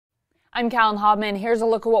I'm Callan Hobman. Here's a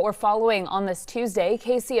look at what we're following on this Tuesday.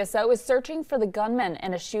 KCSO is searching for the gunman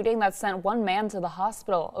in a shooting that sent one man to the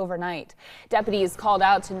hospital overnight. Deputies called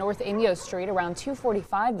out to North Inyo Street around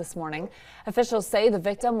 2:45 this morning. Officials say the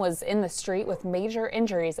victim was in the street with major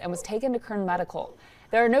injuries and was taken to Kern Medical.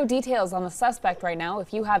 There are no details on the suspect right now.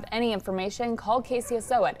 If you have any information, call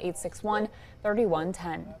KCSO at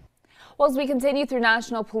 861-3110. Well, as we continue through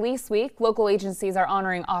National Police Week, local agencies are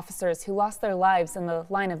honoring officers who lost their lives in the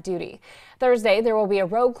line of duty. Thursday, there will be a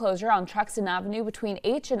road closure on Truxtun Avenue between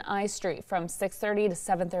H and I Street from 6:30 to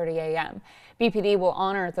 7:30 a.m. BPD will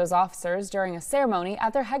honor those officers during a ceremony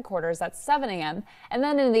at their headquarters at 7 a.m. And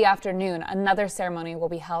then in the afternoon, another ceremony will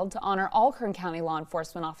be held to honor all Kern County law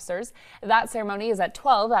enforcement officers. That ceremony is at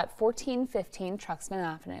 12 at 1415 Truxtun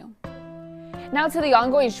Avenue. Now to the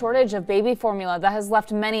ongoing shortage of baby formula that has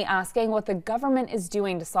left many asking what the government is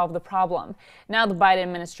doing to solve the problem. Now the Biden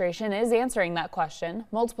administration is answering that question.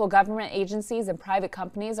 Multiple government agencies and private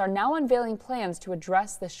companies are now unveiling plans to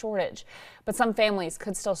address the shortage. But some families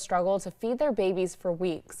could still struggle to feed their babies for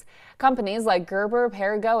weeks. Companies like Gerber,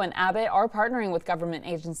 Perrigo, and Abbott are partnering with government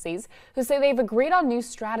agencies who say they've agreed on new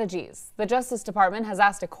strategies. The Justice Department has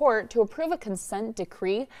asked a court to approve a consent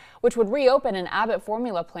decree which would reopen an Abbott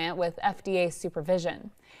formula plant with FDA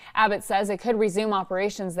supervision. Abbott says it could resume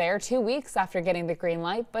operations there 2 weeks after getting the green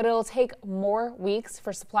light, but it'll take more weeks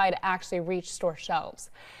for supply to actually reach store shelves.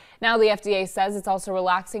 Now the FDA says it's also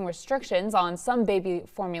relaxing restrictions on some baby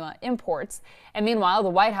formula imports. And meanwhile, the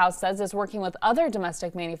White House says it's working with other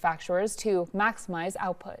domestic manufacturers to maximize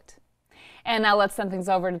output. And now let's send things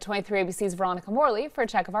over to 23 ABC's Veronica Morley for a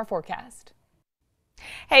check of our forecast.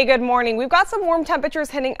 Hey, good morning. We've got some warm temperatures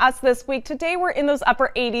hitting us this week. Today we're in those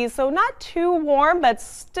upper 80s, so not too warm, but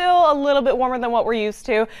still a little bit warmer than what we're used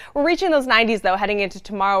to. We're reaching those 90s though heading into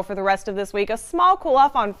tomorrow for the rest of this week. A small cool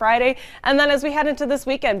off on Friday, and then as we head into this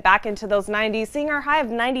weekend, back into those 90s, seeing our high of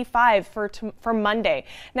 95 for Monday.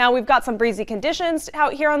 Now we've got some breezy conditions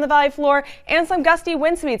out here on the valley floor and some gusty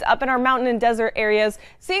wind speeds up in our mountain and desert areas,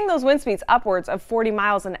 seeing those wind speeds upwards of 40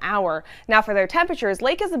 miles an hour. Now for their temperatures,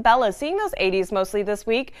 Lake Isabella seeing those 80s mostly this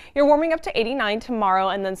week. You're warming up to 89 tomorrow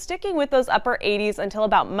and then sticking with those upper 80s until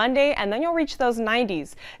about Monday, and then you'll reach those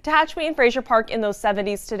 90s. Tehachapi and Fraser Park in those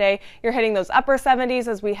 70s today. You're hitting those upper 70s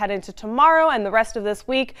as we head into tomorrow and the rest of this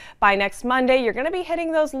week. By next Monday, you're going to be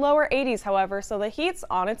hitting those lower 80s, however, so the heat's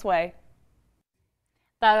on its way.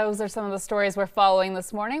 Those are some of the stories we're following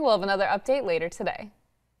this morning. We'll have another update later today.